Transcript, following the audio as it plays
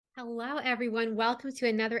Hello, everyone. Welcome to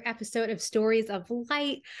another episode of Stories of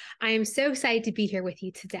Light. I am so excited to be here with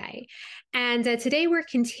you today. And today we're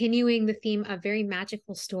continuing the theme of very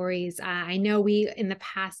magical stories. I know we in the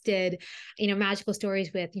past did, magical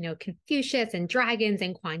stories with, Confucius and dragons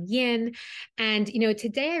and Kuan Yin. And,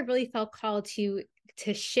 today I really felt called to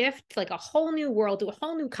shift like a whole new world to a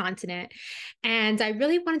whole new continent. And I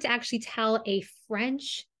really wanted to actually tell a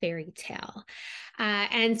French fairy tale.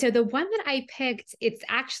 And so the one that I picked,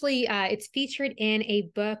 it's featured in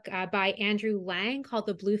a book by Andrew Lang called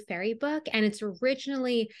The Blue Fairy Book. And it's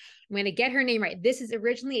originally, I'm going to get her name right. This is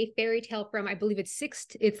originally a fairy tale from, I believe it's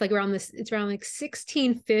around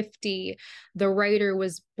 1650. The writer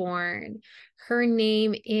was born. Her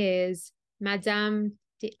name is Madame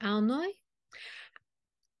d'Aulnoy.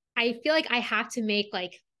 I feel like I have to make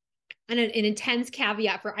an intense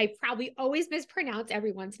caveat for I probably always mispronounce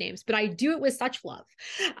everyone's names, but I do it with such love.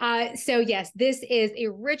 So yes, this is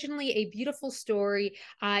originally a beautiful story.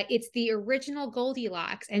 It's the original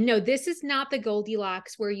Goldilocks. And no, this is not the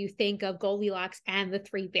Goldilocks where you think of Goldilocks and the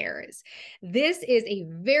Three Bears. This is a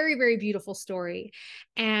very, very beautiful story.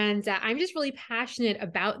 And I'm just really passionate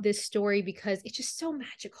about this story because it's just so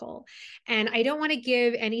magical. And I don't want to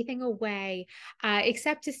give anything away,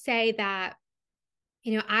 except to say that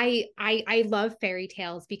I love fairy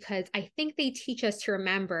tales because I think they teach us to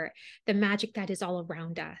remember the magic that is all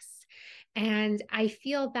around us. And I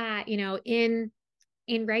feel that, in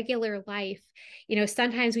regular life,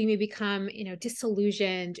 sometimes we may become,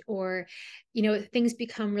 disillusioned or, things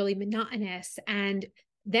become really monotonous. And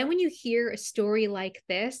then when you hear a story like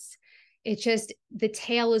this, the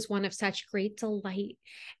tale is one of such great delight.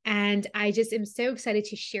 And I just am so excited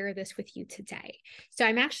to share this with you today. So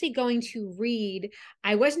I'm actually going to read.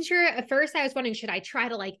 I wasn't sure at first. I was wondering, should I try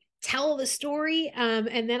to tell the story?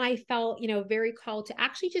 And then I felt, very called to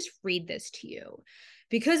actually just read this to you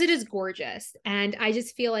because it is gorgeous. And I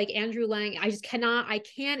just feel like Andrew Lang, I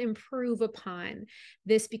can't improve upon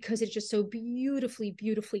this because it's just so beautifully,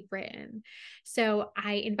 beautifully written. So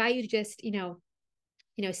I invite you to just,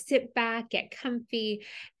 sit back, get comfy,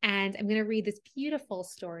 and I'm going to read this beautiful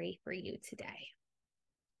story for you today.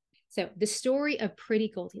 So, the story of Pretty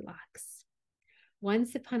Goldilocks.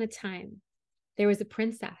 Once upon a time, there was a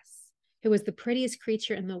princess who was the prettiest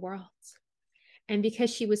creature in the world. And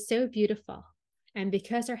because she was so beautiful, and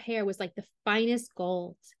because her hair was like the finest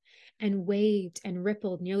gold and waved and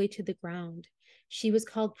rippled nearly to the ground, she was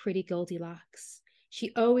called Pretty Goldilocks.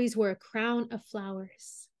 She always wore a crown of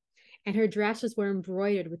flowers, and her dresses were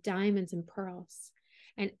embroidered with diamonds and pearls,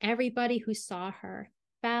 and everybody who saw her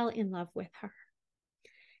fell in love with her.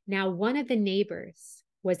 Now, one of the neighbors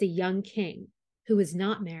was a young king who was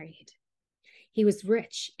not married. He was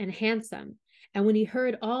rich and handsome, and when he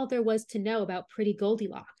heard all there was to know about Pretty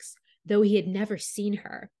Goldilocks, though he had never seen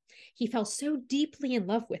her, he fell so deeply in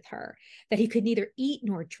love with her that he could neither eat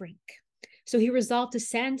nor drink. So he resolved to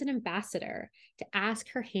send an ambassador to ask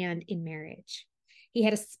her hand in marriage. He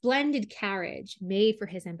had a splendid carriage made for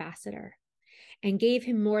his ambassador and gave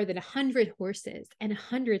him more than 100 horses and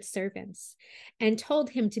 100 servants and told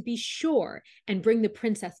him to be sure and bring the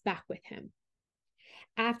princess back with him.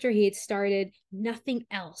 After he had started, nothing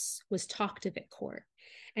else was talked of at court,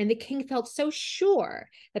 and the king felt so sure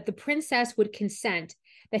that the princess would consent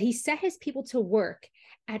that he set his people to work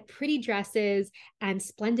at pretty dresses and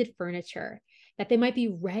splendid furniture that they might be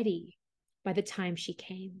ready by the time she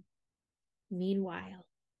came. Meanwhile,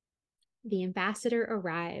 the ambassador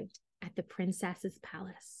arrived at the princess's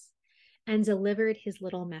palace and delivered his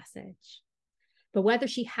little message. But whether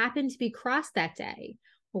she happened to be cross that day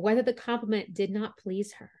or whether the compliment did not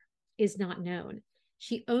please her is not known.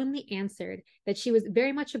 She only answered that she was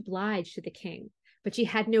very much obliged to the king, but she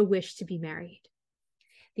had no wish to be married.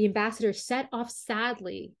 The ambassador set off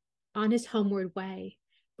sadly on his homeward way,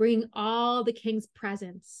 bringing all the king's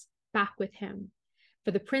presents back with him. For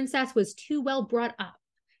the princess was too well brought up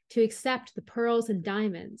to accept the pearls and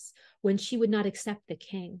diamonds when she would not accept the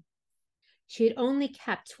king. She had only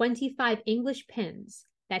kept 25 English pins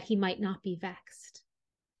that he might not be vexed.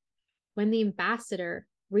 When the ambassador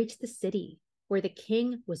reached the city where the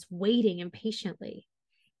king was waiting impatiently,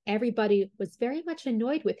 everybody was very much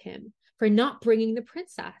annoyed with him for not bringing the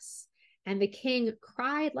princess. And the king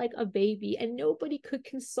cried like a baby, and nobody could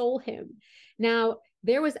console him. Now,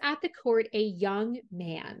 there was at the court a young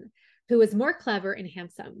man who was more clever and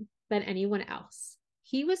handsome than anyone else.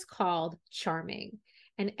 He was called Charming,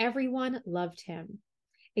 and everyone loved him,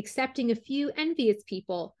 excepting a few envious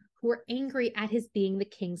people who were angry at his being the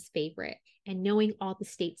king's favorite and knowing all the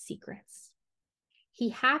state secrets. He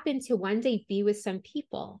happened to one day be with some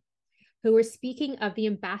people who were speaking of the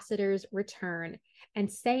ambassador's return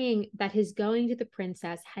and saying that his going to the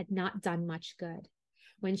princess had not done much good.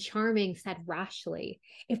 When Charming said rashly,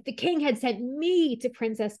 "If the king had sent me to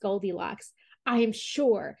Princess Goldilocks, I am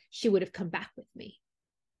sure she would have come back with me."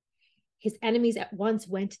 His enemies at once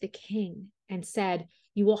went to the king and said,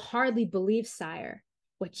 "You will hardly believe, sire,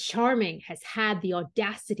 what Charming has had the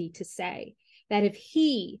audacity to say, that if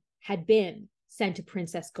he had been sent to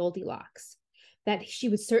Princess Goldilocks, that she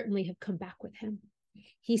would certainly have come back with him.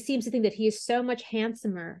 He seems to think that he is so much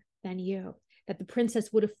handsomer than you, that the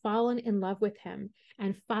princess would have fallen in love with him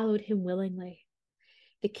and followed him willingly."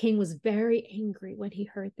 The king was very angry when he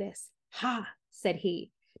heard this. "Ha," said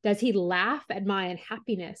he, "does he laugh at my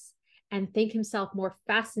unhappiness and think himself more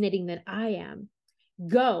fascinating than I am?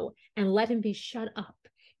 Go and let him be shut up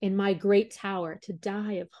in my great tower to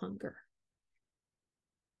die of hunger."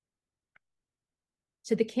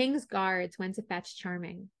 So the king's guards went to fetch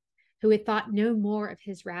Charming, who had thought no more of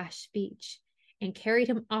his rash speech, and carried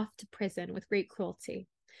him off to prison with great cruelty.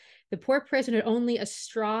 The poor prisoner had only a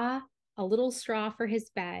little straw for his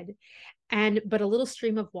bed, and but a little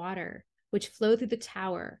stream of water, which flowed through the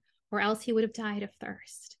tower, or else he would have died of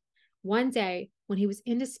thirst. One day, when he was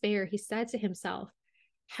in despair, he said to himself,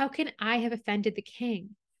 "How can I have offended the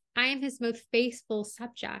king? I am his most faithful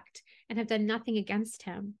subject, and have done nothing against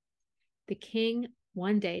him." The king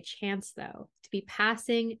one day chanced, though, to be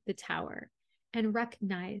passing the tower, and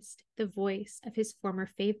recognized the voice of his former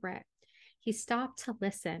favorite. He stopped to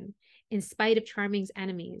listen, in spite of Charming's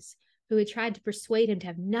enemies, who had tried to persuade him to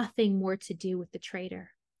have nothing more to do with the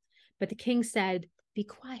traitor. But the king said, "Be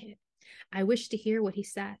quiet. I wish to hear what he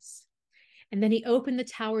says." And then he opened the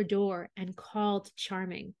tower door and called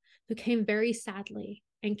Charming, who came very sadly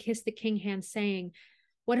and kissed the king's hand, saying,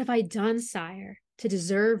 "What have I done, sire, to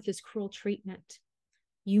deserve this cruel treatment?"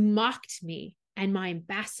 "You mocked me and my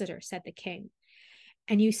ambassador," said the king,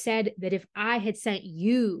 "and you said that if I had sent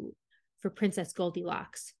you for Princess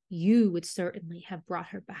Goldilocks, you would certainly have brought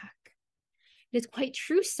her back." "It is quite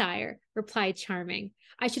true, sire," replied Charming.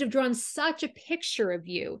 "I should have drawn such a picture of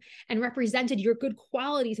you and represented your good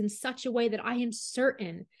qualities in such a way that I am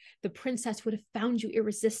certain the princess would have found you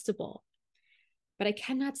irresistible. But I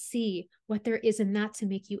cannot see what there is in that to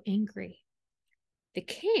make you angry." The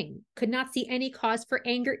king could not see any cause for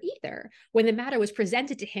anger either when the matter was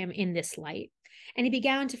presented to him in this light, and he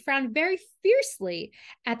began to frown very fiercely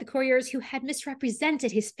at the courtiers who had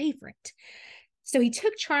misrepresented his favorite. So he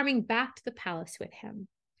took Charming back to the palace with him,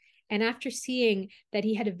 and after seeing that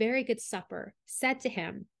he had a very good supper, said to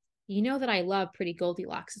him, "You know that I love pretty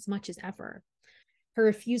Goldilocks as much as ever. Her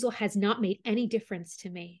refusal has not made any difference to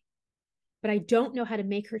me, but I don't know how to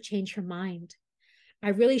make her change her mind. I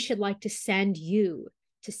really should like to send you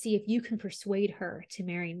to see if you can persuade her to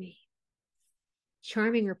marry me."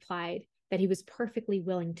 Charming replied that he was perfectly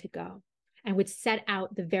willing to go and would set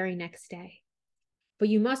out the very next day. "But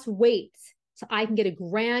you must wait till I can get a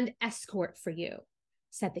grand escort for you,"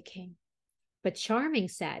 said the king. But Charming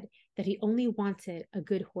said that he only wanted a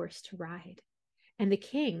good horse to ride. And the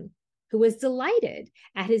king, who was delighted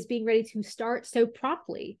at his being ready to start so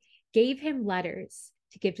promptly, gave him letters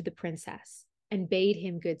to give to the princess and bade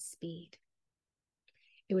him good speed.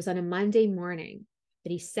 It was on a Monday morning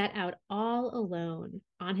that he set out all alone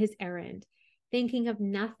on his errand, thinking of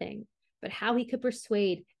nothing but how he could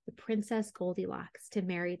persuade the Princess Goldilocks to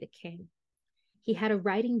marry the king. He had a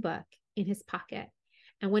writing book in his pocket,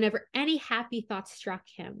 and whenever any happy thought struck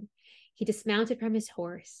him, he dismounted from his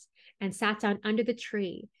horse and sat down under the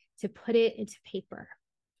tree to put it into paper,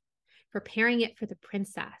 preparing it for the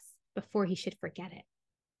princess before he should forget it.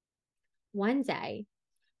 One day,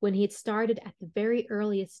 when he had started at the very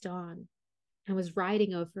earliest dawn and was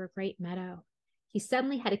riding over a great meadow, he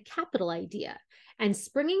suddenly had a capital idea, and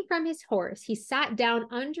springing from his horse, he sat down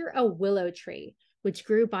under a willow tree, which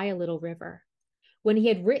grew by a little river. When he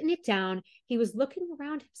had written it down, he was looking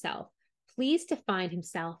around himself, pleased to find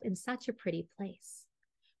himself in such a pretty place,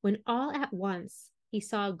 when all at once he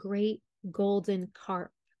saw a great golden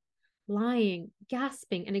carp lying,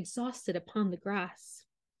 gasping and exhausted upon the grass.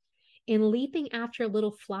 In leaping after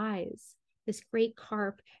little flies, this great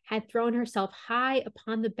carp had thrown herself high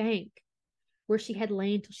upon the bank, where she had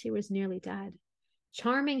lain till she was nearly dead.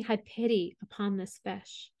 Charming had pity upon this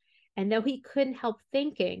fish, and though he couldn't help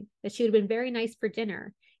thinking that she would have been very nice for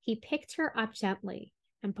dinner, he picked her up gently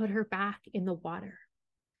and put her back in the water.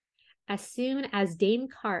 As soon as Dame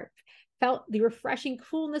Carp felt the refreshing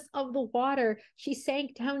coolness of the water, she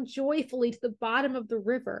sank down joyfully to the bottom of the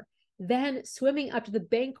river. Then, swimming up to the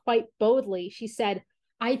bank quite boldly, she said,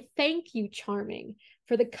 "I thank you, Charming,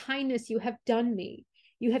 for the kindness you have done me.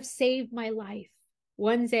 You have saved my life.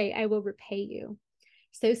 One day I will repay you."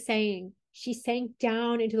 So saying, she sank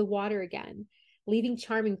down into the water again, leaving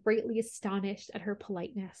Charming greatly astonished at her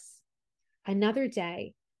politeness. Another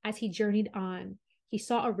day, as he journeyed on, he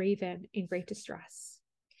saw a raven in great distress.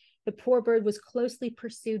 The poor bird was closely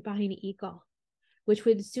pursued by an eagle, which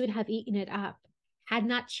would soon have eaten it up, had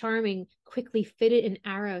not Charming quickly fitted an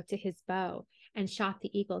arrow to his bow and shot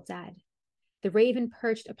the eagle dead. The raven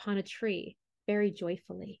perched upon a tree very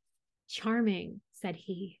joyfully. "Charming," said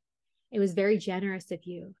he, "it was very generous of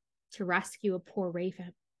you to rescue a poor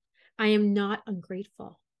raven. I am not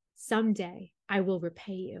ungrateful. Some day I will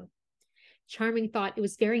repay you." Charming thought it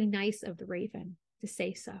was very nice of the raven to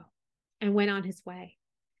say so, and went on his way.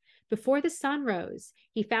 Before the sun rose,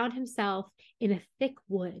 he found himself in a thick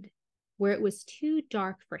wood where it was too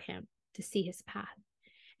dark for him to see his path.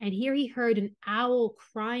 And here he heard an owl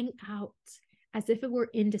crying out as if it were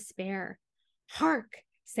in despair. "Hark,"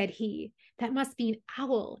 said he, "that must be an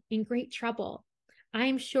owl in great trouble. I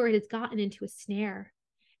am sure it has gotten into a snare."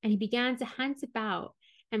 And he began to hunt about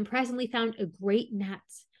and presently found a great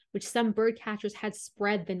net which some bird catchers had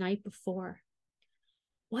spread the night before.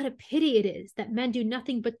 "What a pity it is that men do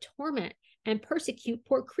nothing but torment and persecute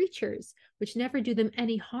poor creatures, which never do them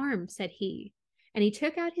any harm," said he. And he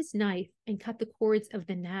took out his knife and cut the cords of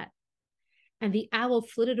the net. And the owl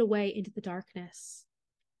flitted away into the darkness.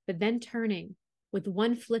 But then turning, with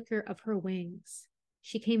one flicker of her wings,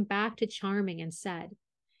 she came back to Charming and said,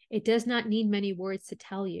 "It does not need many words to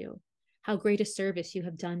tell you how great a service you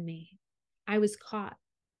have done me. I was caught.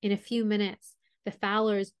 In a few minutes, the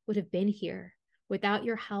fowlers would have been here. Without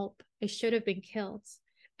your help, I should have been killed.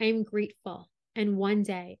 I am grateful, and one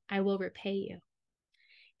day I will repay you."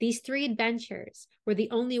 These 3 adventures were the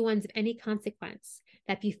only ones of any consequence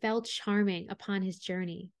that befell Charming upon his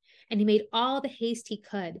journey, and he made all the haste he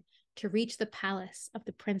could to reach the palace of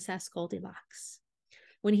the Princess Goldilocks.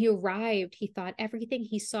 When he arrived, he thought everything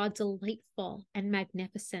he saw delightful and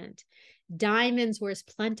magnificent. Diamonds were as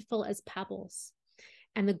plentiful as pebbles,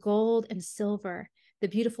 and the gold and silver, the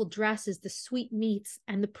beautiful dresses, the sweet meats,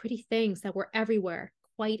 and the pretty things that were everywhere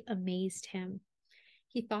quite amazed him.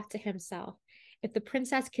 He thought to himself, "If the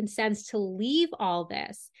princess consents to leave all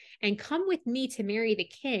this and come with me to marry the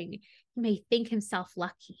king, he may think himself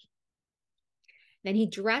lucky." Then he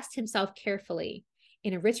dressed himself carefully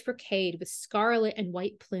in a rich brocade with scarlet and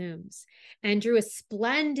white plumes, and drew a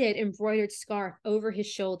splendid embroidered scarf over his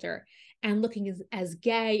shoulder, and looking as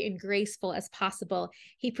gay and graceful as possible,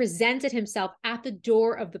 he presented himself at the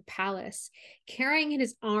door of the palace, carrying in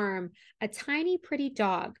his arm a tiny pretty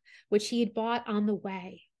dog, which he had bought on the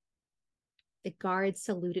way. The guards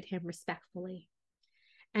saluted him respectfully,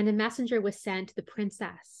 and a messenger was sent to the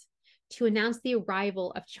princess to announce the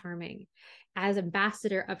arrival of Charming as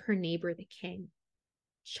ambassador of her neighbor, the king.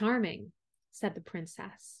 "Charming," said the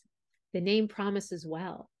princess. "The name promises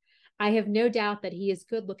well. I have no doubt that he is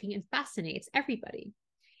good-looking and fascinates everybody."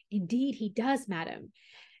 "Indeed he does, madam,"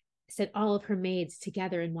 said all of her maids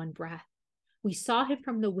together in one breath. "We saw him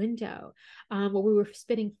from the window where we were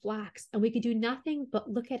spinning flax, and we could do nothing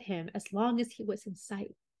but look at him as long as he was in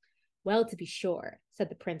sight." "Well, to be sure," said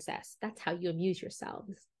the princess, "that's how you amuse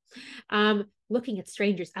yourselves. Looking at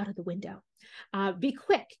strangers out of the window. Be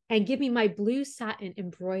quick and give me my blue satin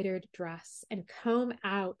embroidered dress and comb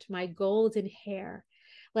out my golden hair.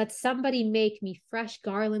 Let somebody make me fresh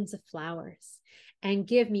garlands of flowers and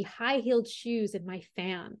give me high-heeled shoes and my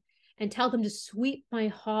fan, and tell them to sweep my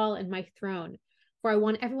hall and my throne, for I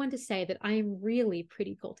want everyone to say that I am really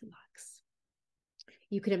pretty Goldilocks."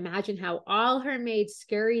 You can imagine how all her maids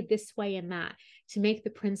scurried this way and that to make the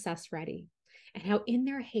princess ready, and how in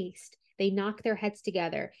their haste they knocked their heads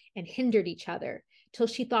together and hindered each other till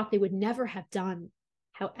she thought they would never have done.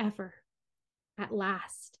 However, at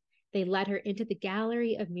last they led her into the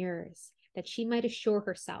gallery of mirrors, that she might assure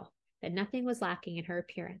herself that nothing was lacking in her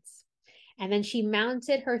appearance. And then she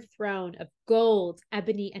mounted her throne of gold,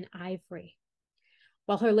 ebony, and ivory,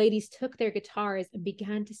 while her ladies took their guitars and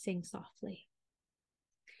began to sing softly.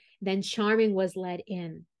 Then Charming was led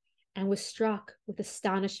in, and was struck with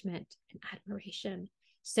astonishment and admiration,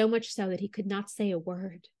 so much so that he could not say a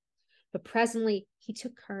word. But presently he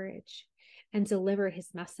took courage and delivered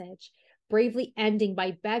his message, bravely ending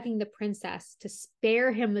by begging the princess to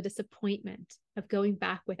spare him the disappointment of going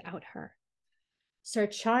back without her. "Sir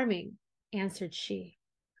Charming," answered she,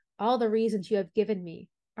 "all the reasons you have given me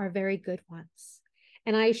are very good ones,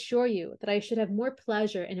 and I assure you that I should have more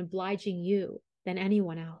pleasure in obliging you than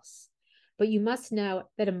anyone else. But you must know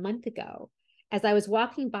that a month ago, as I was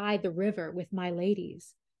walking by the river with my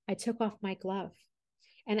ladies, I took off my glove,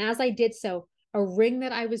 and as I did so, A ring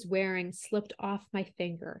that I was wearing slipped off my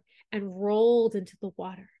finger and rolled into the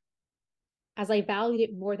water. As I valued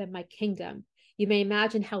it more than my kingdom, you may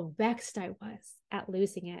imagine how vexed I was at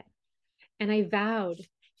losing it. And I vowed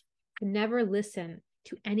to never listen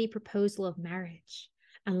to any proposal of marriage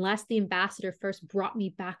unless the ambassador first brought me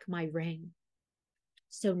back my ring.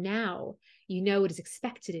 So now you know what is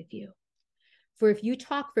expected of you. For if you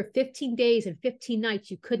talk for 15 days and 15 nights,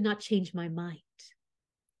 you could not change my mind.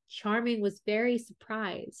 Charming was very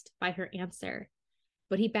surprised by her answer,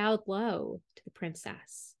 but he bowed low to the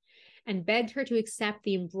princess and begged her to accept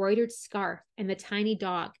the embroidered scarf and the tiny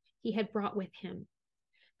dog he had brought with him.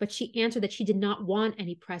 But she answered that she did not want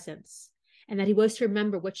any presents and that he was to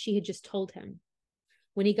remember what she had just told him.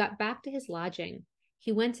 When he got back to his lodging,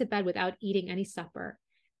 he went to bed without eating any supper,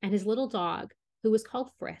 and his little dog, who was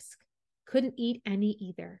called Frisk, couldn't eat any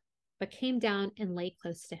either, but came down and lay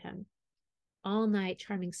close to him. All night,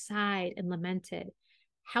 Charming sighed and lamented,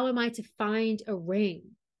 "How am I to find a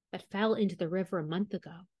ring that fell into the river a month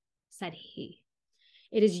ago?" said he.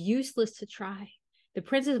 "It is useless to try. The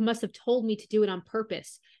princess must have told me to do it on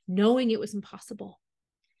purpose, knowing it was impossible."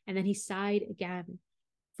 And then he sighed again.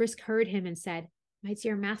 Frisk heard him and said, "My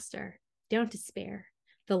dear master, don't despair.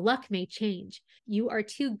 The luck may change. You are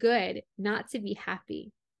too good not to be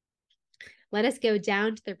happy. Let us go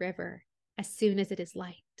down to the river as soon as it is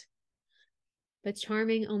light." But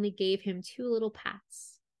Charming only gave him 2 little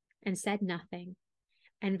pats and said nothing,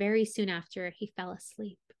 and very soon after he fell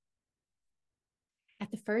asleep. At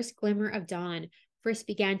the first glimmer of dawn, Frisk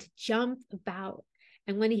began to jump about,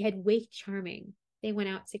 and when he had waked Charming, they went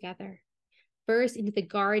out together, first into the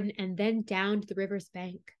garden and then down to the river's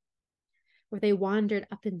bank, where they wandered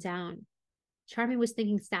up and down. Charming was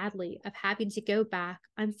thinking sadly of having to go back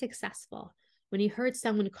unsuccessful when he heard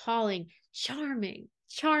someone calling, "Charming,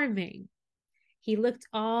 Charming." He looked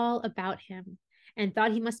all about him and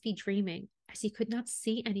thought he must be dreaming, as he could not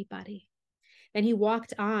see anybody. Then he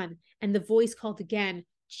walked on, and the voice called again,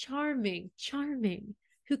 "Charming, Charming,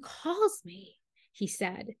 who calls me?" he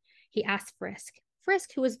said. He asked Frisk.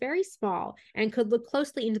 Frisk, who was very small and could look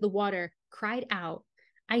closely into the water, cried out,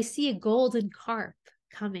 "I see a golden carp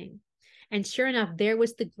coming." And sure enough, there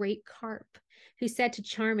was the great carp, who said to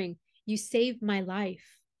Charming, "You saved my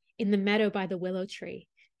life in the meadow by the willow tree,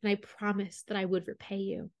 and I promised that I would repay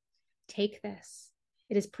you. Take this.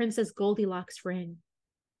 It is Princess Goldilocks' ring."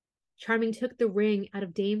 Charming took the ring out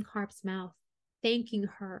of Dame Carp's mouth, thanking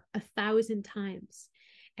her 1,000 times,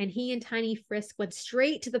 and he and Tiny Frisk went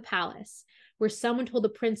straight to the palace, where someone told the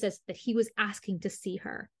princess that he was asking to see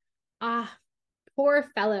her. "Ah, poor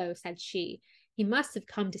fellow," said she. "He must have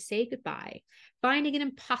come to say goodbye, finding it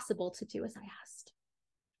impossible to do as I asked."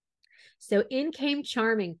 So in came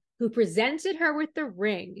Charming, who presented her with the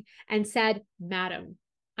ring and said, "Madam,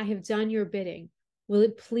 I have done your bidding. Will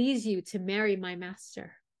it please you to marry my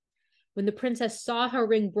master?" When the princess saw her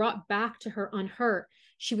ring brought back to her unhurt,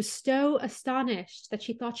 she was so astonished that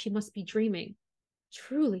she thought she must be dreaming.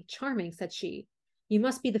 "Truly, Charming," said she, "you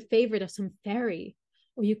must be the favorite of some fairy,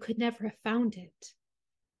 or you could never have found it."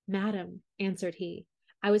 "Madam," answered he,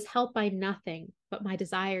 "I was helped by nothing but my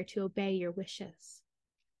desire to obey your wishes."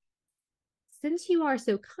 "Since you are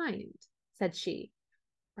so kind," said she,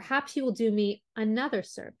 "perhaps you will do me another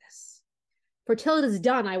service. For till it is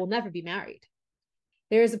done, I will never be married.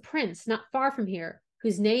 There is a prince not far from here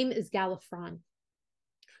whose name is Galifron,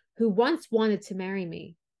 who once wanted to marry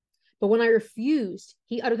me. But when I refused,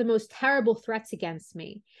 he uttered the most terrible threats against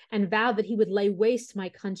me and vowed that he would lay waste my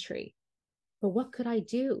country. But what could I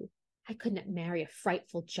do? I could not marry a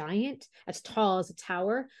frightful giant as tall as a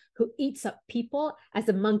tower, who eats up people as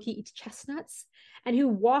a monkey eats chestnuts, and who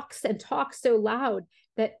walks and talks so loud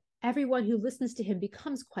that everyone who listens to him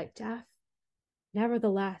becomes quite deaf.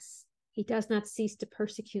 Nevertheless, he does not cease to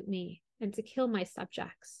persecute me and to kill my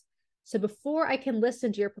subjects. So before I can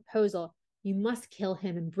listen to your proposal, you must kill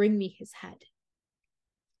him and bring me his head."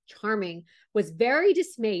 Charming was very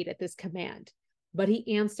dismayed at this command, but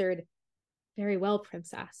he answered, "Very well,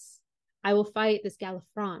 princess. I will fight this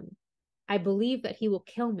Galifron. I believe that he will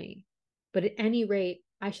kill me, but at any rate,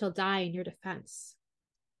 I shall die in your defense."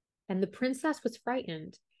 Then the princess was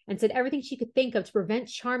frightened and said everything she could think of to prevent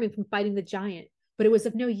Charming from fighting the giant, but it was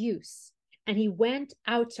of no use, and he went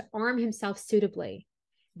out to arm himself suitably.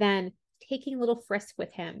 Then, taking little Frisk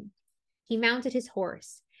with him, he mounted his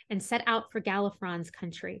horse and set out for Galifron's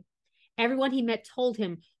country. Everyone he met told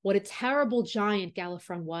him what a terrible giant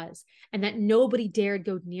Galifron was, and that nobody dared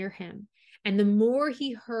go near him. And the more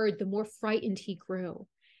he heard, the more frightened he grew.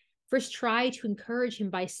 Frisk tried to encourage him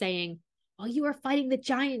by saying, "While you are fighting the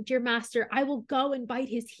giant, dear master, I will go and bite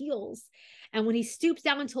his heels." And when he stoops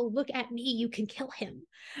down to look at me, you can kill him.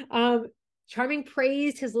 Charming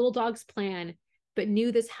praised his little dog's plan, but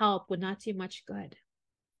knew this help would not do much good.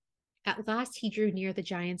 At last, he drew near the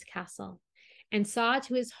giant's castle and saw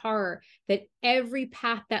to his horror that every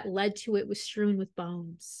path that led to it was strewn with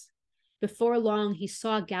bones. Before long, he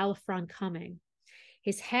saw Galifron coming.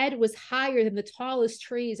 His head was higher than the tallest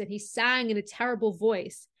trees, and he sang in a terrible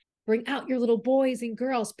voice, "Bring out your little boys and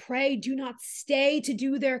girls. Pray do not stay to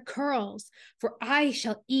do their curls, for I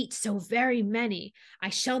shall eat so very many, I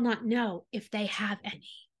shall not know if they have any."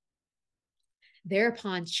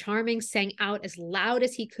 Thereupon Charming sang out as loud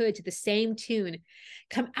as he could to the same tune,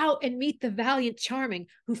 "Come out and meet the valiant Charming,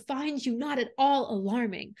 who finds you not at all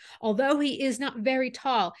alarming. Although he is not very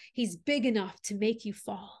tall, he's big enough to make you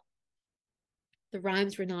fall." The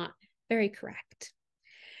rhymes were not very correct,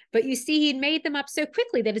 but you see, he'd made them up so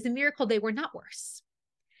quickly that it's a miracle they were not worse,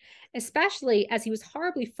 especially as he was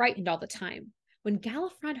horribly frightened all the time. When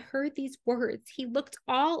Galifron heard these words, he looked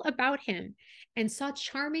all about him and saw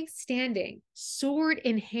Charming standing, sword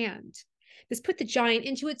in hand. This put the giant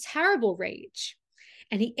into a terrible rage,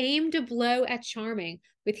 and he aimed a blow at Charming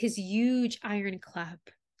with his huge iron club,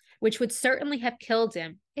 which would certainly have killed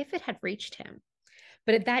him if it had reached him.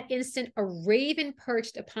 But at that instant, a raven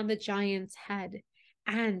perched upon the giant's head,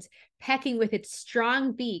 and pecking with its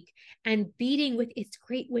strong beak and beating with its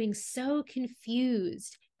great wings, so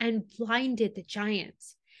confused and blinded the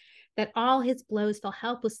giant that all his blows fell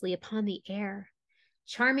helplessly upon the air.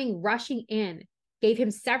 Charming, rushing in, gave him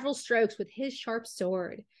several strokes with his sharp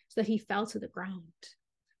sword so that he fell to the ground.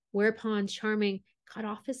 Whereupon Charming cut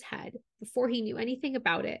off his head before he knew anything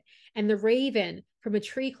about it, and the raven from a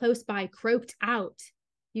tree close by croaked out,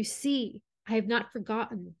 "You see, I have not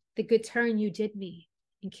forgotten the good turn you did me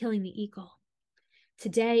in killing the eagle.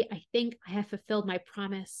 Today, I think I have fulfilled my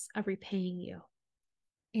promise of repaying you."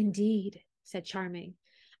 "Indeed," said Charming,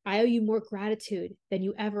 "I owe you more gratitude than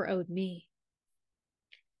you ever owed me."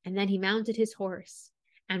 And then he mounted his horse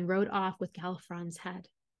and rode off with Galifron's head.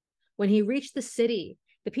 When he reached the city,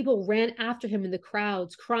 the people ran after him in the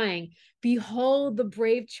crowds, crying, "Behold the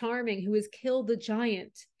brave Charming who has killed the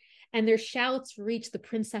giant." And their shouts reached the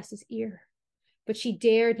princess's ear. But she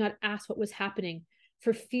dared not ask what was happening,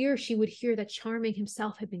 for fear she would hear that Charming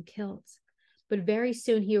himself had been killed. But very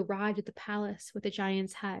soon he arrived at the palace with the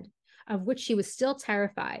giant's head, of which she was still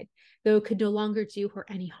terrified, though it could no longer do her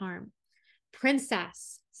any harm.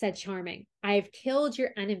 "Princess," said Charming, "I have killed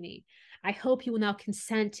your enemy. I hope you will now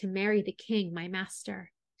consent to marry the king, my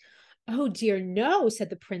master." "Oh dear, no," said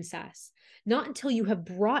the princess, "not until you have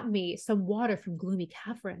brought me some water from Gloomy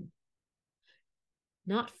Cavern.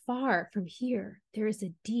 Not far from here, there is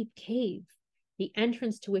a deep cave, the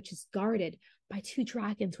entrance to which is guarded by 2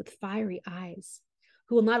 dragons with fiery eyes,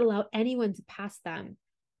 who will not allow anyone to pass them.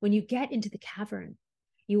 When you get into the cavern,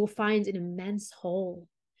 you will find an immense hole,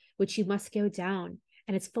 which you must go down,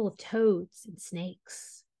 and it's full of toads and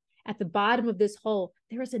snakes. At the bottom of this hole,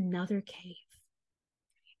 there is another cave,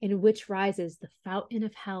 in which rises the fountain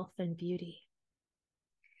of health and beauty.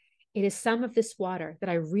 It is some of this water that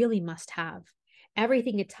I really must have.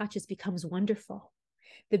 Everything it touches becomes wonderful.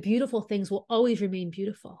 The beautiful things will always remain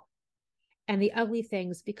beautiful, and the ugly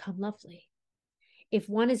things become lovely. If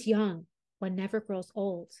one is young, one never grows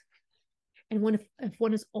old. And if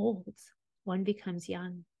one is old, one becomes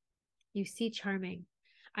young. You see, Charming,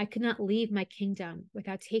 I could not leave my kingdom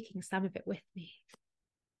without taking some of it with me."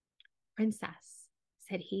 "Princess,"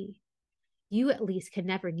 said he, "you at least can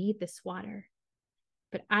never need this water.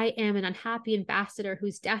 But I am an unhappy ambassador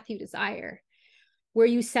whose death you desire. Where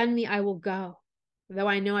you send me, I will go, though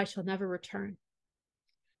I know I shall never return."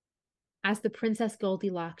 As the Princess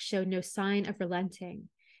Goldilocks showed no sign of relenting,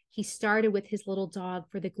 he started with his little dog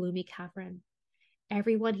for the Gloomy Cavern.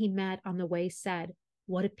 Everyone he met on the way said,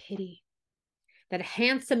 "What a pity that a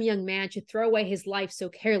handsome young man should throw away his life so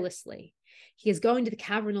carelessly. He is going to the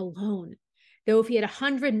cavern alone, though if he had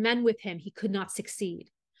 100 men with him, he could not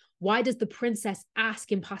succeed. Why does the princess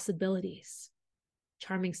ask impossibilities?"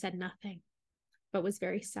 Charming said nothing, but was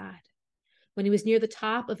very sad. When he was near the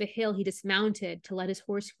top of a hill, he dismounted to let his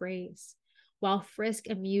horse graze, while Frisk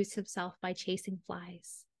amused himself by chasing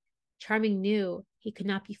flies. Charming knew he could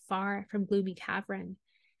not be far from Gloomy Cavern,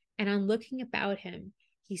 and on looking about him,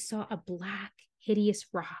 he saw a black,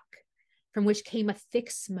 hideous rock from which came a thick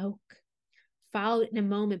smoke, followed in a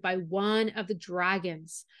moment by one of the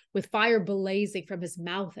dragons, with fire blazing from his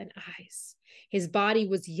mouth and eyes. His body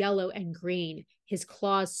was yellow and green, his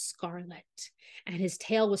claws scarlet, and his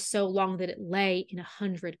tail was so long that it lay in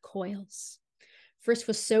 100 coils. Frisk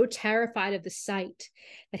was so terrified of the sight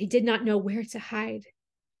that he did not know where to hide.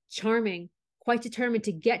 Charming, quite determined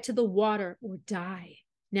to get to the water or die,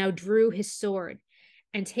 now drew his sword,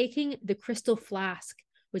 and taking the crystal flask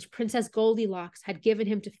which Princess Goldilocks had given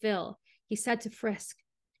him to fill, he said to Frisk,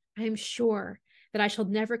 I am sure that I shall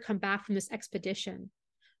never come back from this expedition.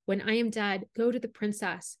 When I am dead, go to the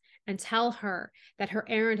princess and tell her that her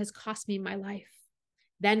errand has cost me my life.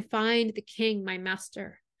 Then find the king, my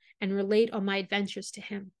master, and relate all my adventures to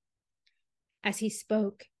him. As he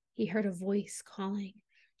spoke, he heard a voice calling,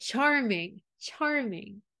 Charming,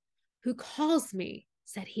 Charming. Who calls me?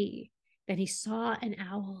 Said he. Then he saw an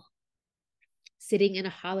owl sitting in a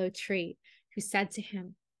hollow tree, who said to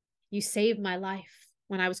him, You saved my life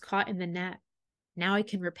when I was caught in the net. Now I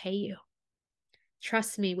can repay you.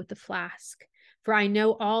 Trust me with the flask, for I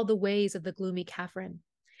know all the ways of the gloomy cavern,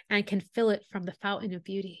 and can fill it from the fountain of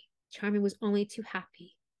beauty. Charming was only too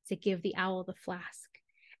happy to give the owl the flask,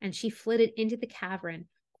 and she flitted into the cavern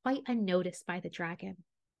quite unnoticed by the dragon,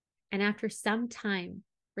 and after some time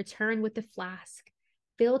returned with the flask,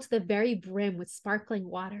 filled to the very brim with sparkling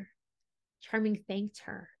water. Charming thanked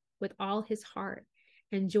her with all his heart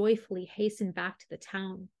and joyfully hastened back to the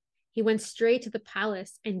town. He went straight to the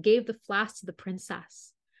palace and gave the flask to the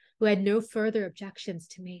princess, who had no further objections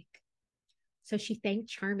to make. So she thanked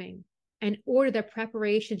Charming and ordered that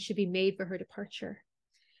preparations should be made for her departure.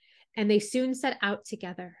 And they soon set out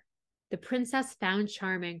together. The princess found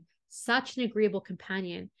Charming such an agreeable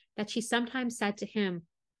companion that she sometimes said to him,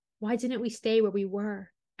 Why didn't we stay where we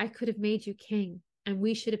were? I could have made you king, and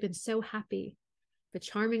we should have been so happy. But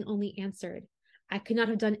Charming only answered, I could not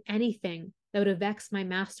have done anything that would have vexed my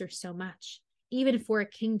master so much, even for a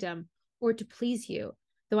kingdom, or to please you,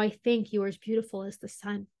 though I think you are as beautiful as the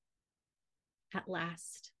sun. At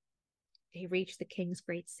last, they reached the king's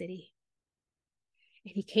great city,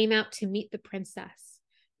 and he came out to meet the princess,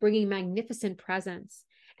 bringing magnificent presents,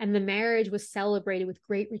 and the marriage was celebrated with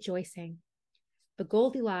great rejoicing. But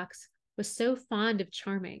Goldilocks was so fond of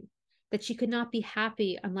Charming that she could not be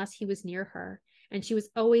happy unless he was near her, and she was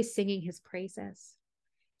always singing his praises.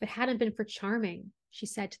 If it hadn't been for Charming, she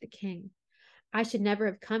said to the king, I should never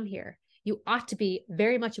have come here. You ought to be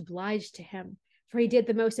very much obliged to him, for he did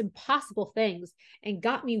the most impossible things and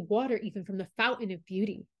got me water even from the fountain of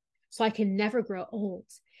beauty. So I can never grow old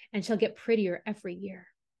and shall get prettier every year.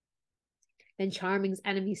 Then Charming's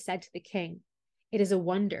enemies said to the king, It is a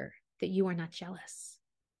wonder that you are not jealous.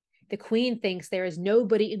 The queen thinks there is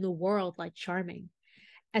nobody in the world like Charming,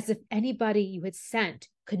 as if anybody you had sent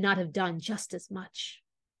could not have done just as much.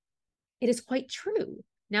 It is quite true,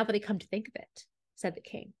 now that I come to think of it, said the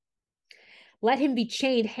king. Let him be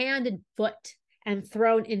chained hand and foot and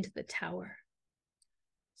thrown into the tower.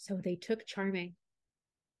 So they took Charming,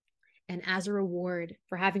 and as a reward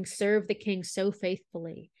for having served the king so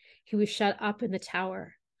faithfully, he was shut up in the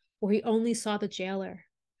tower, where he only saw the jailer,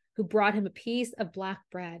 who brought him a piece of black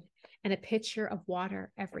bread and a pitcher of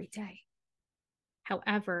water every day.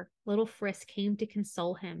 However, little Frisk came to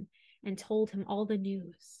console him and told him all the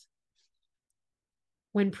news.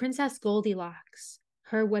 When Princess Goldilocks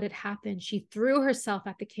heard what had happened, she threw herself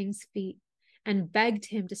at the king's feet and begged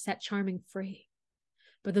him to set Charming free.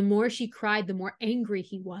 But the more she cried, the more angry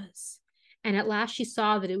he was, and at last she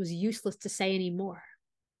saw that it was useless to say any more,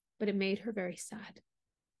 but it made her very sad.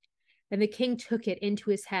 Then the king took it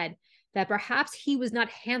into his head that perhaps he was not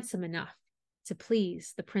handsome enough to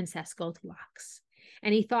please the Princess Goldilocks,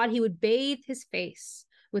 and he thought he would bathe his face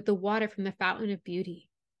with the water from the fountain of beauty,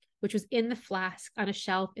 which was in the flask on a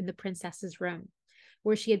shelf in the princess's room,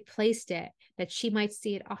 where she had placed it that she might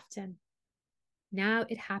see it often. Now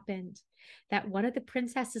it happened that one of the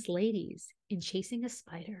princess's ladies, in chasing a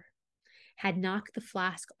spider, had knocked the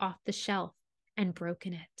flask off the shelf and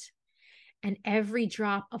broken it, and every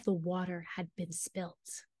drop of the water had been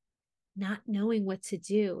spilt. Not knowing what to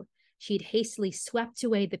do, she had hastily swept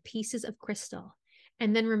away the pieces of crystal,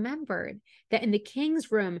 and then remembered that in the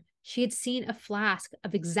king's room she had seen a flask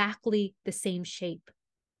of exactly the same shape,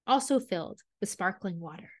 also filled with sparkling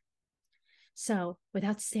water. So,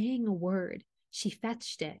 without saying a word, she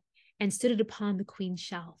fetched it and stood it upon the queen's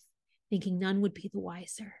shelf, thinking none would be the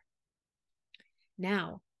wiser.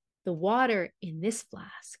 Now, the water in this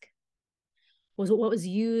flask was what was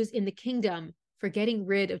used in the kingdom for getting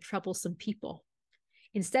rid of troublesome people.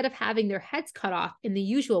 Instead of having their heads cut off in the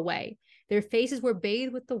usual way, their faces were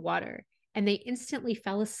bathed with the water, and they instantly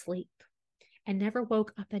fell asleep and never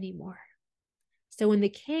woke up anymore. So when the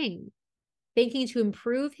king, thinking to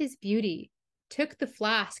improve his beauty, took the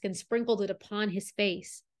flask and sprinkled it upon his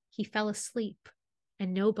face, he fell asleep,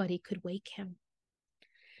 and nobody could wake him.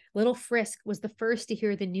 Little Frisk was the first to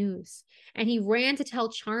hear the news, and he ran to tell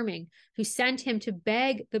Charming, who sent him to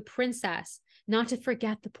beg the princess not to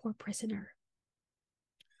forget the poor prisoner.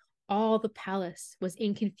 All the palace was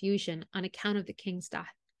in confusion on account of the king's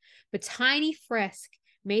death. But tiny Frisk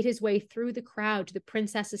made his way through the crowd to the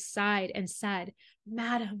princess's side and said,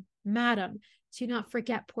 "Madam, madam, do not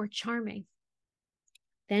forget poor Charming."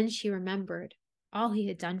 Then she remembered all he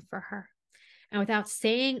had done for her, and without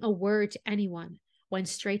saying a word to anyone, went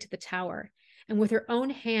straight to the tower, and with her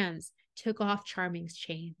own hands took off Charming's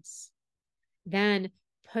chains. Then,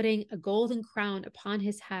 putting a golden crown upon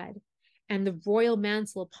his head and the royal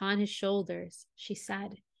mantle upon his shoulders, she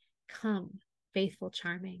said, "Come, faithful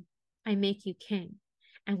Charming, I make you king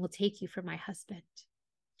and will take you for my husband."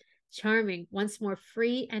 Charming, once more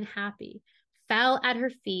free and happy, fell at her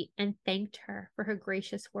feet and thanked her for her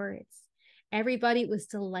gracious words. Everybody was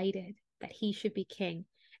delighted that he should be king,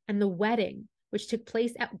 and the wedding, which took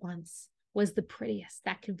place at once, was the prettiest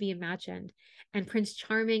that could be imagined, and Prince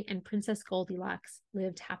Charming and Princess Goldilocks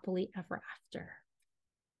lived happily ever after.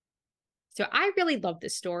 So I really love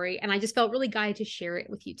this story, and I just felt really guided to share it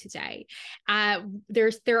with you today. There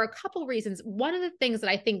are a couple reasons. One of the things that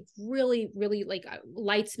I think really, really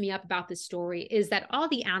lights me up about this story is that all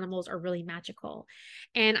the animals are really magical.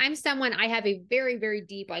 And I have a very, very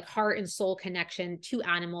deep heart and soul connection to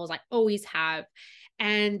animals. I always have.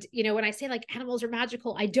 And, when I say animals are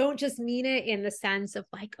magical, I don't just mean it in the sense of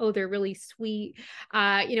oh, they're really sweet.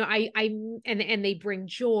 And they bring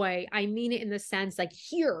joy. I mean it in the sense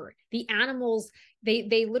here, the animals,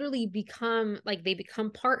 they literally become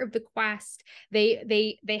part of the quest.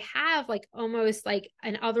 They have almost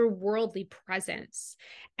an otherworldly presence.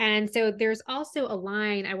 And so there's also a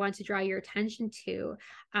line I want to draw your attention to.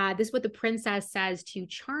 This is what the princess says to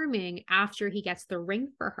Charming after he gets the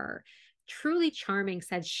ring for her. "Truly charming,"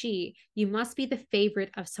 said she, "you must be the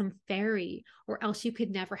favorite of some fairy, or else you could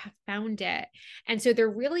never have found it." And so there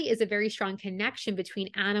really is a very strong connection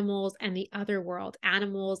between animals and the other world,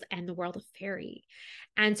 animals and the world of fairy.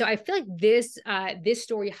 And so I feel like this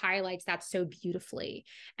story highlights that so beautifully.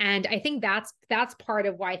 And I think that's part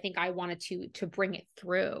of why I think I wanted to bring it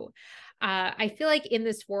through. I feel like in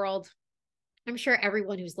this world, I'm sure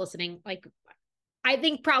everyone who's listening, I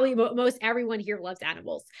think probably most everyone here loves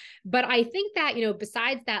animals. But I think that,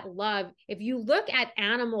 besides that love, if you look at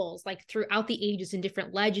animals throughout the ages in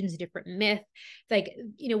different legends, different myths,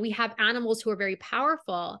 we have animals who are very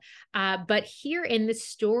powerful. But here in this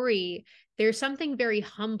story, there's something very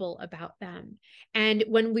humble about them. And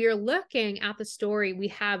when we are looking at the story, we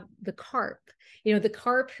have the carp, the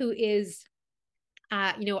carp who is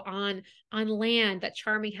on land that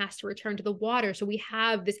Charming has to return to the water. So we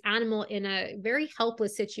have this animal in a very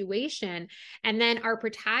helpless situation. And then our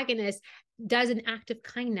protagonist does an act of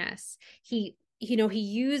kindness. He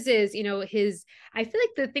uses, I feel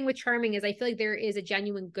like the thing with Charming is I feel like there is a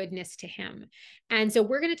genuine goodness to him. And so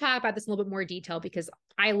we're going to talk about this in a little bit more detail because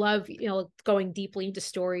I love, going deeply into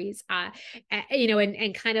stories,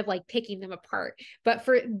 and kind of picking them apart. But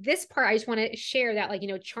for this part, I just want to share that,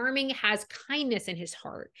 Charming has kindness in his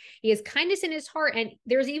heart. He has kindness in his heart. And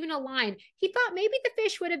there's even a line, he thought maybe the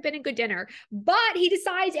fish would have been a good dinner, but he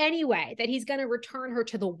decides anyway that he's going to return her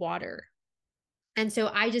to the water. And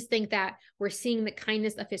so I just think that we're seeing the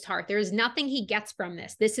kindness of his heart. There is nothing he gets from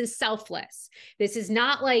this. This is selfless. This is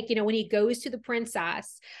not when he goes to the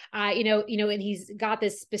princess, and he's got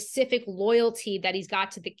this specific loyalty that he's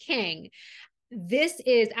got to the king. This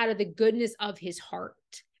is out of the goodness of his heart.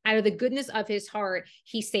 Out of the goodness of his heart,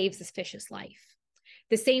 he saves this fish's life.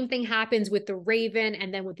 The same thing happens with the raven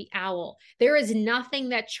and then with the owl. There is nothing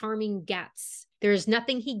that Charming gets. There is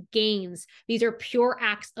nothing he gains. These are pure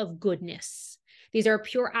acts of goodness. These are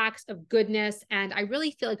pure acts of goodness. And I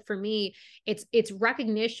really feel like for me, it's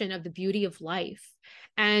recognition of the beauty of life.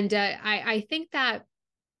 And I think that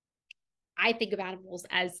I think of animals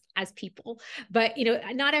as people, but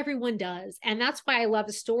not everyone does. And that's why I love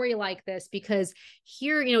a story like this, because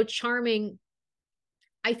here, Charming,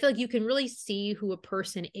 I feel like you can really see who a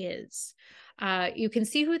person is. You can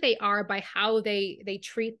see who they are by how they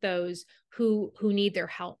treat those who need their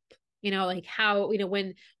help. How,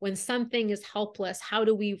 when something is helpless, how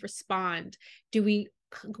do we respond? Do we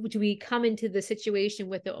come into the situation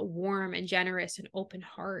with a warm and generous and open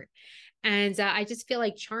heart? And I just feel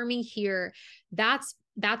like Charming here, that's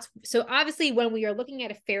so obviously when we are looking at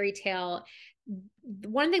a fairy tale,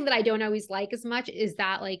 one thing that I don't always like as much is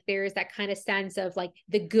that there's that kind of sense of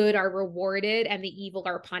the good are rewarded and the evil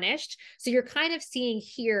are punished. So you're kind of seeing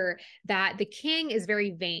here that the king is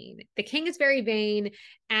very vain. The king is very vain,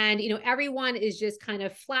 and everyone is just kind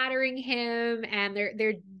of flattering him, and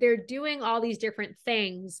they're doing all these different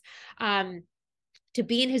things to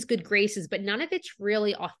be in his good graces, but none of it's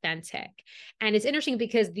really authentic. And it's interesting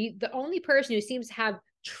because the only person who seems to have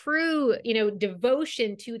true,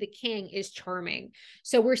 devotion to the king is Charming.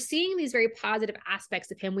 So we're seeing these very positive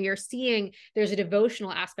aspects of him. We are seeing there's a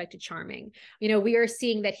devotional aspect to Charming. We are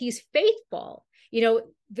seeing that he's faithful. The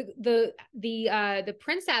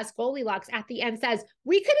princess Goldilocks at the end says,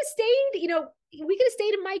 we could have stayed, we could have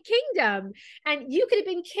stayed in my kingdom and you could have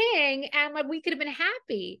been king and like we could have been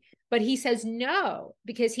happy. But he says no,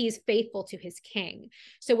 because he's faithful to his king.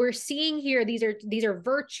 So we're seeing here, these are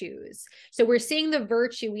virtues. So we're seeing the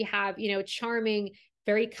virtue. We have, Charming,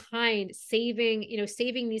 very kind, saving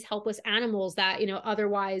these helpless animals that,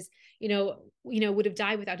 otherwise, would have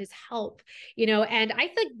died without his help, and I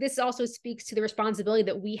think this also speaks to the responsibility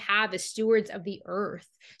that we have as stewards of the earth.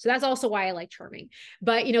 So that's also why I like Charming.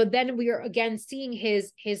 But, then we are again seeing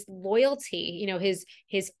his loyalty,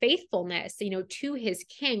 his faithfulness, to his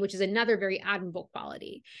king, which is another very admirable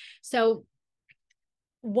quality. So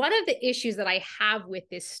one of the issues that I have with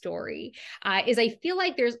this story is I feel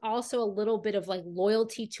like there's also a little bit of like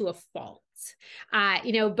loyalty to a fault, but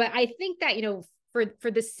I think that,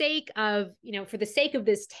 for the sake of,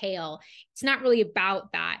 this tale, it's not really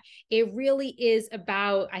about that. It really is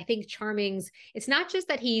about, I think, Charming's, it's not just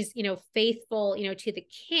that he's, faithful, to the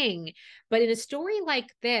king, but in a story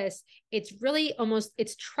like this, it's really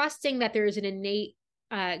it's trusting that there is an innate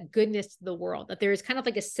goodness to the world, that there is kind of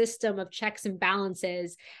like a system of checks and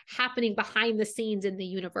balances happening behind the scenes in the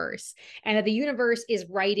universe, and that the universe is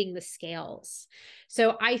righting the scales.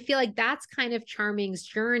 So I feel like that's kind of Charming's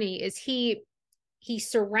journey, is he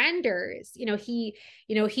surrenders, he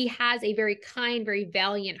has a very kind, very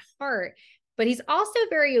valiant heart, but he's also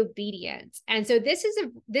very obedient. And so this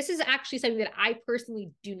is actually something that I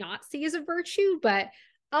personally do not see as a virtue, but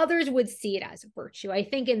others would see it as a virtue. I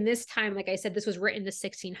think in this time, like I said, this was written in the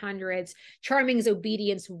 1600s, Charming's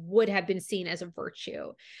obedience would have been seen as a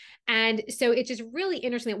virtue. And so it's just really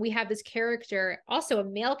interesting that we have this character, also a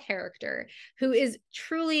male character, who is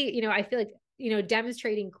truly, I feel like,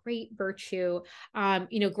 demonstrating great virtue,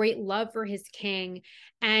 great love for his king.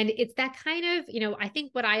 And it's that kind of, I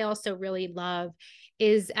think what I also really love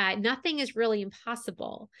is nothing is really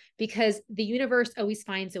impossible, because the universe always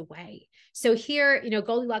finds a way. So here,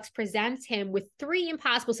 Goldilocks presents him with 3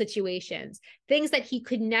 impossible situations, things that he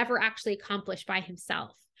could never actually accomplish by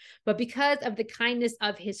himself. But because of the kindness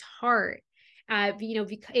of his heart,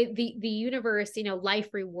 the universe, life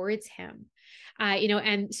rewards him.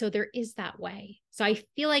 And so there is that way. So I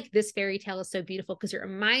feel like this fairy tale is so beautiful because it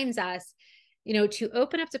reminds us, to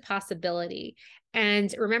open up to possibility,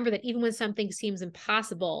 and remember that even when something seems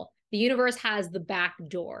impossible, the universe has the back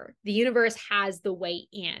door. The universe has the way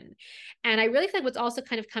in. And I really feel like what's also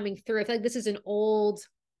kind of coming through, I feel like this is an old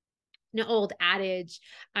adage,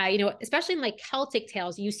 especially in like Celtic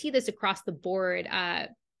tales, you see this across the board.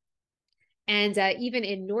 And even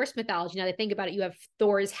in Norse mythology, now they think about it, you have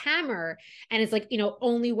Thor's hammer, and it's like,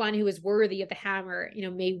 only one who is worthy of the hammer,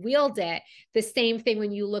 may wield it. The same thing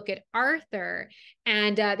when you look at Arthur.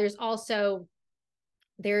 And there's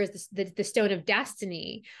the Stone of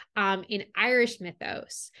Destiny in Irish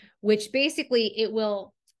mythos, which basically the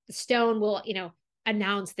stone will,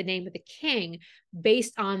 announce the name of the king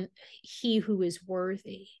based on he who is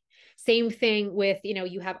worthy. Same thing with,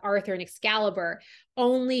 you have Arthur and Excalibur.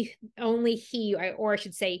 Only he, or I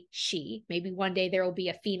should say she, maybe one day there will be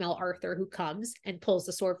a female Arthur who comes and pulls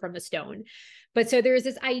the sword from the stone. But so there's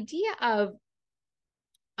this idea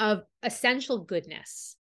of essential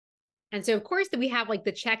goodness. And so of course we have like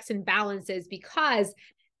the checks and balances, because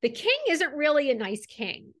the king isn't really a nice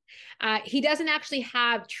king. He doesn't actually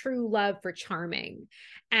have true love for Charming,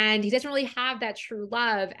 and he doesn't really have that true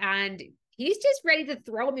love. And he's just ready to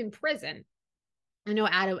throw him in prison,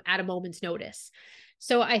 at a moment's notice.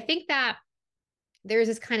 So I think that there's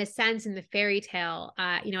this kind of sense in the fairy tale,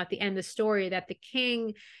 at the end of the story, that the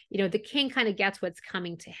king kind of gets what's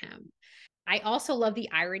coming to him. I also love the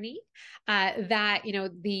irony that,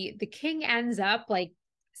 the king ends up like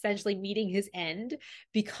essentially meeting his end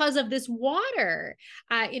because of this water.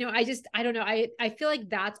 I don't know. I feel like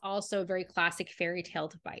that's also a very classic fairy tale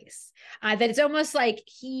device, that it's almost like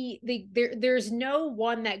there's no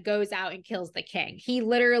one that goes out and kills the king. He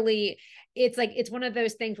literally, it's like, it's one of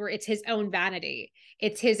those things where it's his own vanity.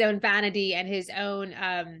 It's his own vanity and his own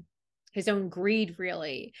greed,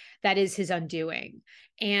 really, that is his undoing.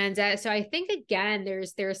 And so I think, again,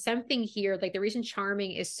 there's something here, like the reason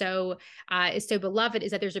Charming is so beloved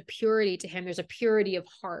is that there's a purity to him. There's a purity of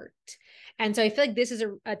heart. And so I feel like this is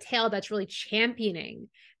a tale that's really championing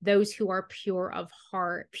those who are pure of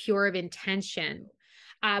heart, pure of intention.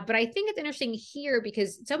 But I think it's interesting here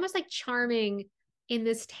because it's almost like Charming in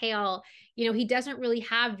this tale, he doesn't really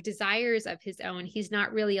have desires of his own. He's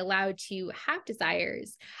not really allowed to have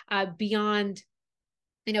desires beyond,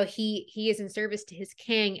 he is in service to his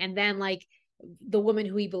king, and then like the woman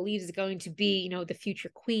who he believes is going to be, the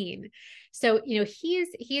future queen. So, he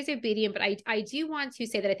is obedient, but I do want to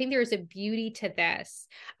say that I think there is a beauty to this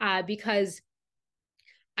because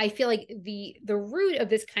I feel like the root of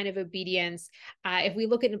this kind of obedience, if we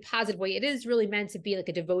look at it in a positive way, it is really meant to be like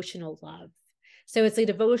a devotional love. So it's a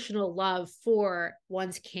devotional love for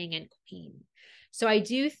one's king and queen. So I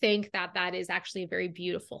do think that that is actually a very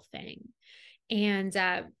beautiful thing. And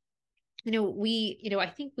I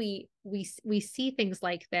think we see things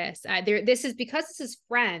like this. This is because this is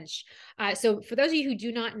French. So for those of you who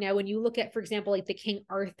do not know, when you look at, for example, like the King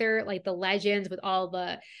Arthur, like the legends with all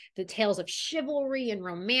the tales of chivalry and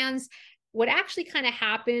romance, what actually kind of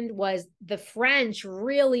happened was the French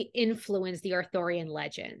really influenced the Arthurian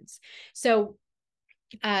legends. So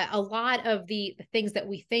a lot of the things that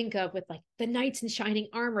we think of with like the knights in shining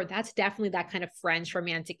armor, that's definitely that kind of French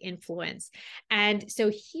romantic influence. And so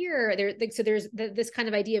here there's this kind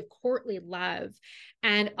of idea of courtly love.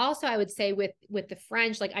 And also I would say with the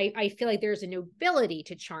French, like I feel like there's a nobility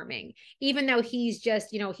to Charming, even though he's just,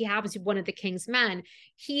 he happens to be one of the king's men.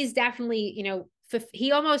 He's definitely,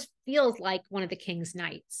 he almost feels like one of the king's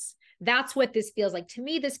knights. That's what this feels like. To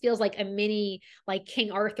me, this feels like a mini like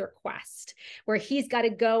King Arthur quest where he's got to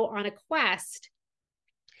go on a quest.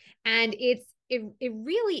 And it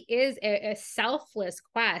really is a selfless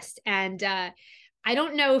quest. And I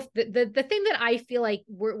don't know if the thing that I feel like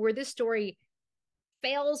where this story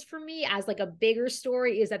fails for me as like a bigger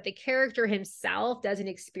story is that the character himself he doesn't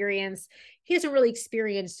really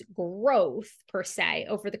experience growth per se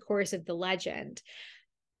over the course of the legend.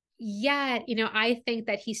 Yet, I think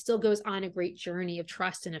that he still goes on a great journey of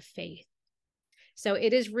trust and of faith. So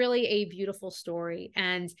it is really a beautiful story.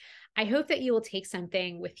 And I hope that you will take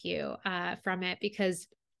something with you from it, because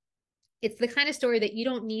it's the kind of story that you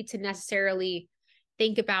don't need to necessarily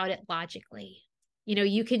think about it logically.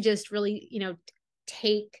 You can just really,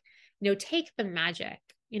 take the magic,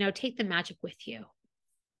 take the magic with you.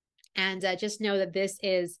 And just know that this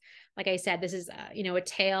is, like I said, this is, a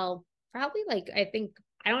tale probably like,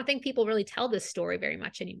 I don't think people really tell this story very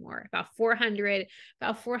much anymore, about 400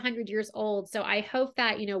 years old. So I hope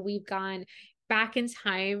that, we've gone back in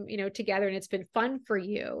time, together, and it's been fun for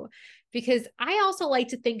you, because I also like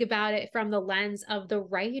to think about it from the lens of the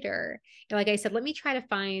writer. Like I said, let me try to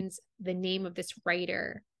find the name of this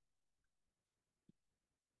writer.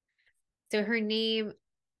 So her name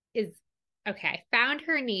is, okay, found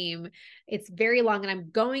her name. It's very long, and I'm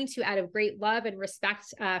going to, out of great love and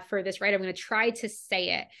respect for this writer, I'm going to try to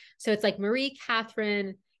say it. So it's like Marie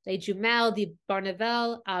Catherine de Jumel de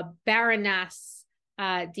Barneville, Baroness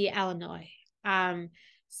d'Aulnoy. I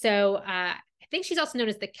think she's also known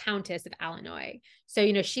as the Countess of Aulnoy. So,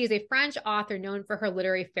 she is a French author known for her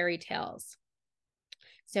literary fairy tales.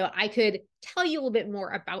 So I could tell you a little bit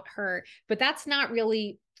more about her, but that's not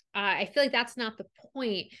really, I feel like that's not the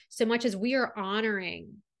point so much as we are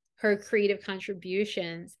honoring her creative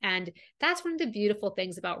contributions. And that's one of the beautiful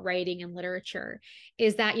things about writing and literature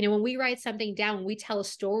is that, when we write something down, when we tell a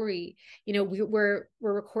story, we're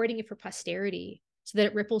recording it for posterity so that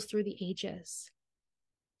it ripples through the ages.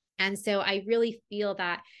 And so I really feel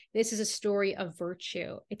that this is a story of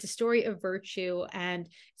virtue. It's a story of virtue, and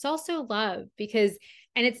it's also love, because,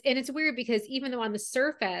 and it's weird because even though on the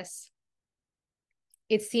surface,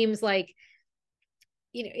 it seems like,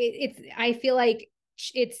 I feel like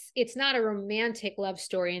it's not a romantic love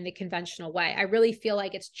story in the conventional way. I really feel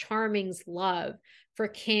like it's Charming's love for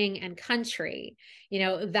king and country,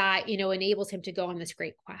 that, enables him to go on this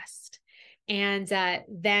great quest. And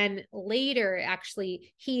then later,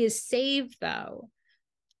 actually, he is saved, though,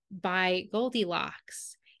 by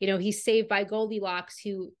Goldilocks. He's saved by Goldilocks,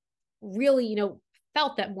 who really,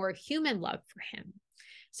 felt that more human love for him.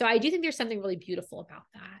 So I do think there's something really beautiful about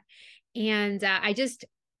that. And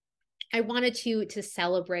I wanted to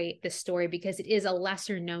celebrate this story because it is a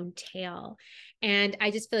lesser known tale. And I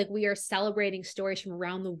just feel like we are celebrating stories from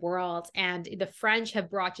around the world. And the French have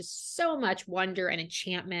brought just so much wonder and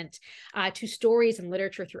enchantment to stories and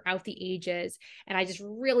literature throughout the ages. And I just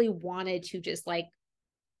really wanted to just like,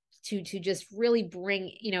 to just really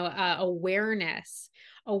bring,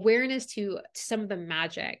 awareness to some of the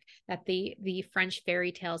magic that the French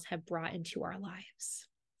fairy tales have brought into our lives.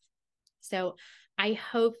 So I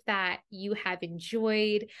hope that you have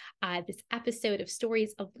enjoyed this episode of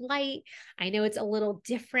Stories of Light. I know it's a little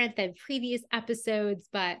different than previous episodes,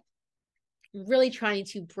 but really trying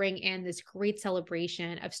to bring in this great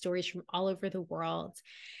celebration of stories from all over the world.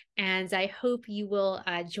 And I hope you will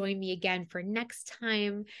join me again for next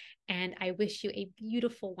time. And I wish you a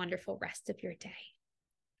beautiful, wonderful rest of your day.